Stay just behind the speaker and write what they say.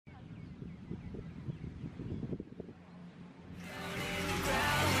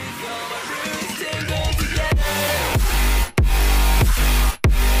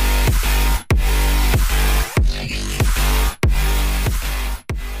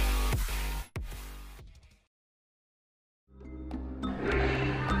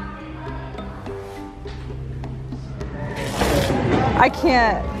I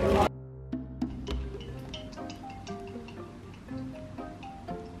can't.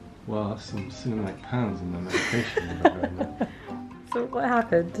 Well, that's some cinematic pounds in the medication. So what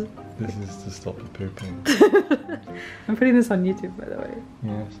happened? This is to stop the pooping. I'm putting this on YouTube, by the way.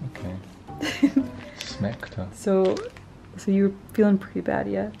 Yes, okay. Smecta. So you're feeling pretty bad,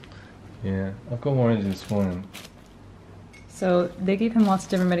 yeah? Yeah, I've got more energy this morning. So they gave him lots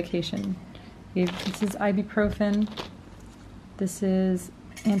of different medication. This is ibuprofen. This is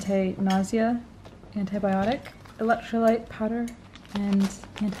anti-nausea, antibiotic, electrolyte powder, and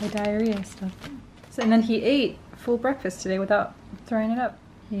anti-diarrhea stuff. So, and then he ate full breakfast today without throwing it up.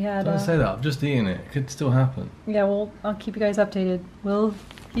 He had. Don't say that. I've just eaten it. It could still happen. Yeah, well, I'll keep you guys updated. Will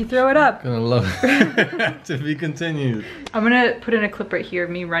he throw it up? Gonna love it. To be continued. I'm gonna put in a clip right here of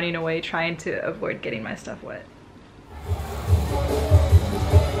me running away, trying to avoid getting my stuff wet.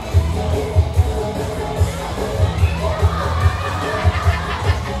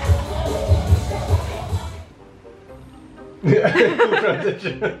 Cool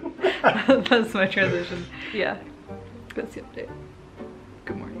transition. That's my transition. Yeah, that's the update.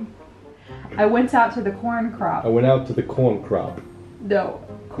 Good morning. I went out to the corn crop. I went out to the corn crop. No.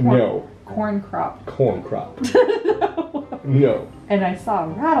 Corn crop. Corn crop. No. No. And I saw a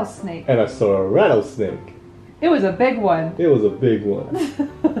rattlesnake. And I saw a rattlesnake. It was a big one. It was a big one.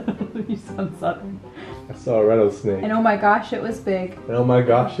 You sound southern. I saw a rattlesnake. And oh my gosh, it was big. And oh my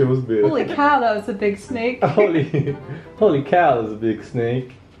gosh, it was big. Holy cow, that was a big snake. holy cow, that was a big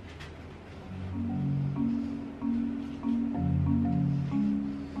snake.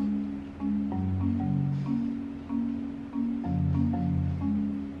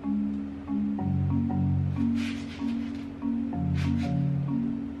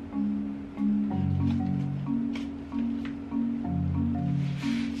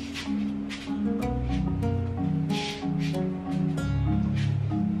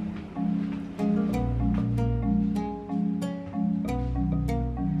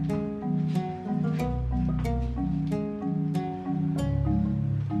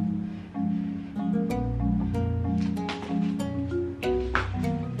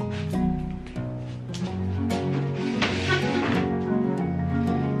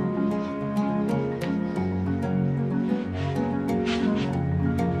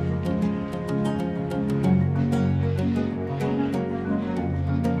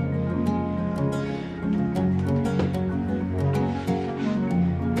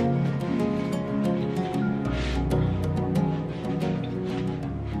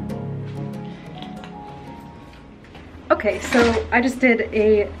 Okay, so I just did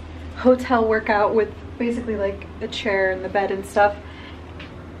a hotel workout with basically like a chair and the bed and stuff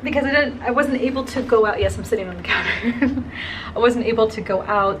because I wasn't able to go out. Yes, I'm sitting on the counter. I wasn't able to go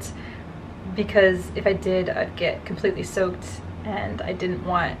out because if I did, I'd get completely soaked, and I didn't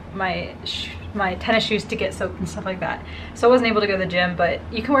want my tennis shoes to get soaked and stuff like that. So I wasn't able to go to the gym, but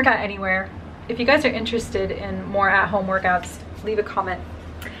you can work out anywhere. If you guys are interested in more at-home workouts, leave a comment.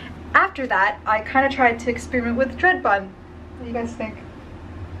 After that, I kind of tried to experiment with dread bun. What do you guys think?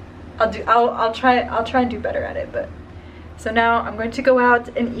 I'll try and do better at it. But so now I'm going to go out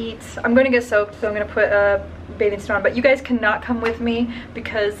and eat. I'm going to get soaked, so I'm going to put a bathing suit on. But you guys cannot come with me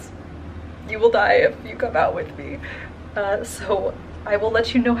because you will die if you come out with me. So I will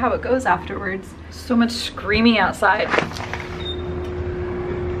let you know how it goes afterwards. So much screaming outside.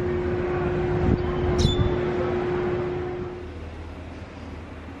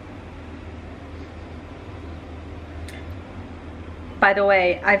 By the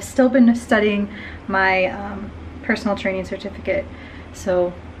way, I've still been studying my personal training certificate.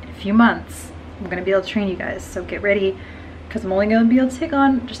 So in a few months, I'm gonna be able to train you guys. So get ready, because I'm only gonna be able to take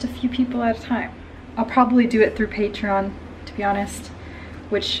on just a few people at a time. I'll probably do it through Patreon, to be honest,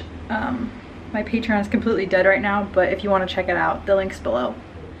 which my Patreon is completely dead right now, but if you wanna check it out, the link's below.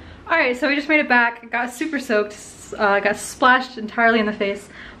 All right, so we just made it back. Got super soaked, got splashed entirely in the face,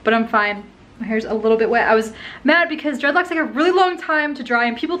 but I'm fine. My hair's a little bit wet. I was mad because dreadlocks take a really long time to dry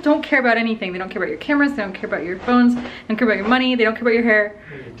and people don't care about anything. They don't care about your cameras, they don't care about your phones, they don't care about your money, they don't care about your hair.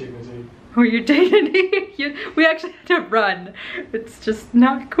 Or your dignity. Or your dignity. We actually had to run. It's just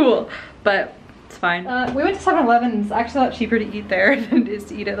not cool, but it's fine. We went to 7-Eleven. It's actually a lot cheaper to eat there than it is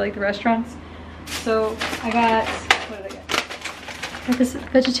to eat at like the restaurants. So I got, what did I get? I got this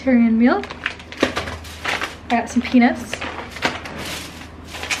vegetarian meal. I got some peanuts.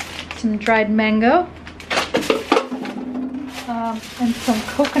 Some dried mango, and some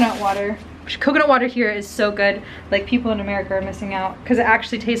coconut water. Coconut water here is so good. Like, people in America are missing out because it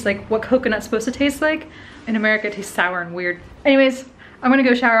actually tastes like what coconut's supposed to taste like. In America, it tastes sour and weird. Anyways, I'm gonna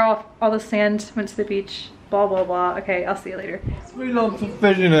go shower off all the sand, went to the beach, blah blah blah. Okay, I'll see you later. 3 lumps of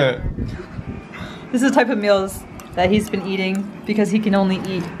fish in it. This is the type of meals that he's been eating because he can only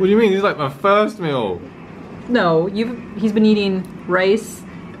eat. What do you mean? This is like my first meal. No, he's been eating rice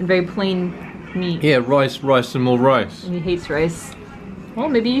and very plain meat. Yeah, rice and more rice. And he hates rice. Well,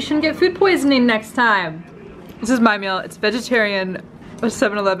 maybe you shouldn't get food poisoning next time. This is my meal. It's vegetarian, a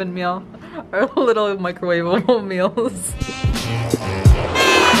 7-Eleven meal, or little microwavable meals.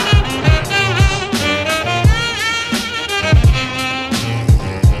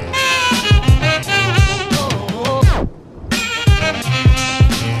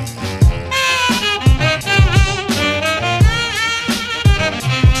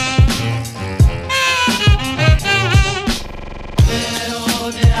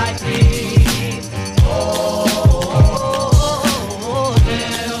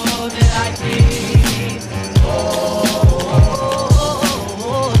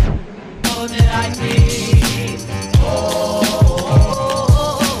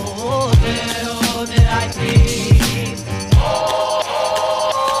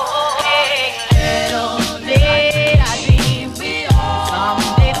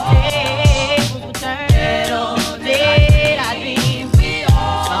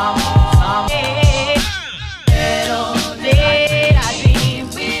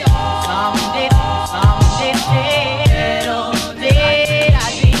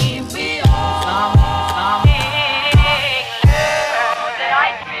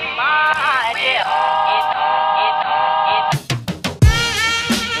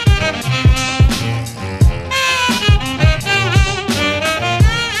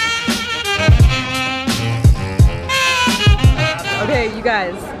 You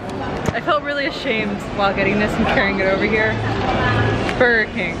guys, I felt really ashamed while getting this and carrying it over here.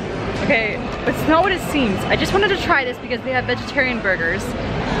 Burger King. Okay, but it's not what it seems. I just wanted to try this because they have vegetarian burgers.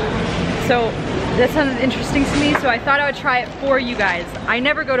 So that sounded interesting to me, so I thought I would try it for you guys. I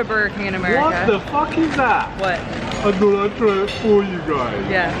never go to Burger King in America. What the fuck is that? What? I thought I'd try it for you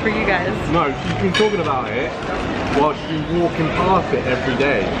guys. Yeah, for you guys. No, she's been talking about it while she's been walking past it every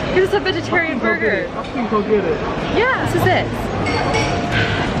day. Because it's a vegetarian burger. I think I'll get it. Yeah, this is it.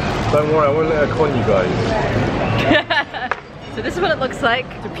 Don't worry, I won't let her con you guys. So this is what it looks like.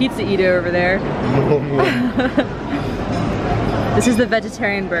 The pizza eater over there. This is the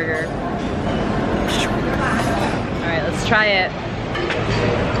vegetarian burger. Alright, let's try it.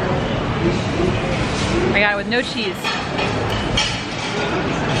 I got it with no cheese.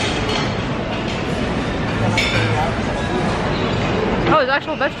 Oh, there's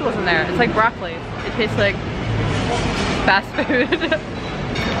actual vegetables in there. It's like broccoli. It tastes like fast food.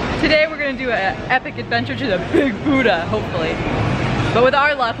 Today we're gonna do an epic adventure to the Big Buddha, hopefully. But with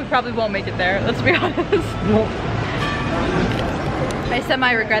our luck, we probably won't make it there, let's be honest. I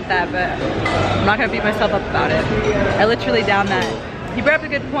semi-regret that, but I'm not gonna beat myself up about it. I literally downed that. You brought up a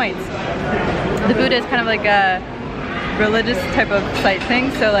good point. The Buddha is kind of like a religious type of site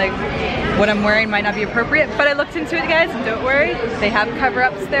thing, so like what I'm wearing might not be appropriate, but I looked into it, guys, and don't worry, they have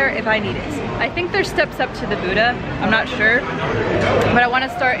cover-ups there if I need it. I think there's steps up to the Buddha, I'm not sure, but I want to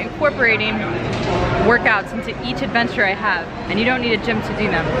start incorporating workouts into each adventure I have, and you don't need a gym to do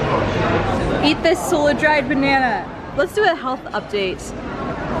them. Eat this solar-dried banana. Let's do a health update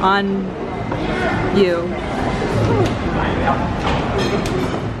on you.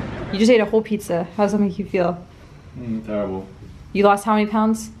 You just ate a whole pizza. How does that make you feel? Terrible. You lost how many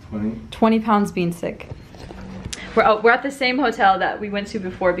pounds? 20. 20 pounds being sick. We're at the same hotel that we went to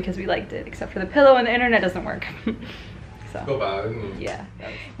before because we liked it, except for the pillow and the internet doesn't work. So. Go bad, isn't he? Yeah.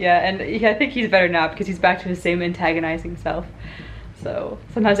 Yeah, and I think he's better now because he's back to his same antagonizing self. So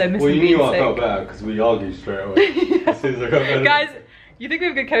sometimes I miss him being sick. Well, you knew I felt bad because we argued straight away. Yeah. As soon as I got better. Guys, you think we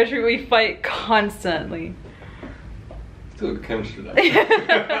have good chemistry, but we fight constantly. Still good chemistry though.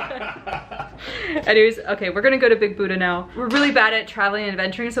 Anyways, okay, we're gonna go to Big Buddha now. We're really bad at traveling and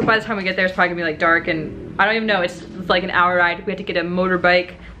adventuring, so by the time we get there, it's probably gonna be like dark, and I don't even know. It's like an hour ride. We have to get a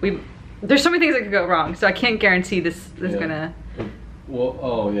motorbike. There's so many things that could go wrong, so I can't guarantee this is gonna. Well,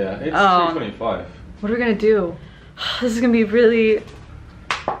 oh yeah, it's 3:25. What are we gonna do? This is gonna be really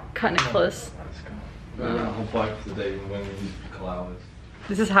cutting it close. Let's go. I'll bike for the day when we use hours.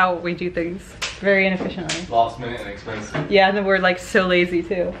 This is how we do things, very inefficiently. Last minute and expensive. Yeah, and then we're like so lazy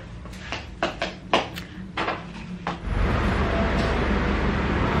too.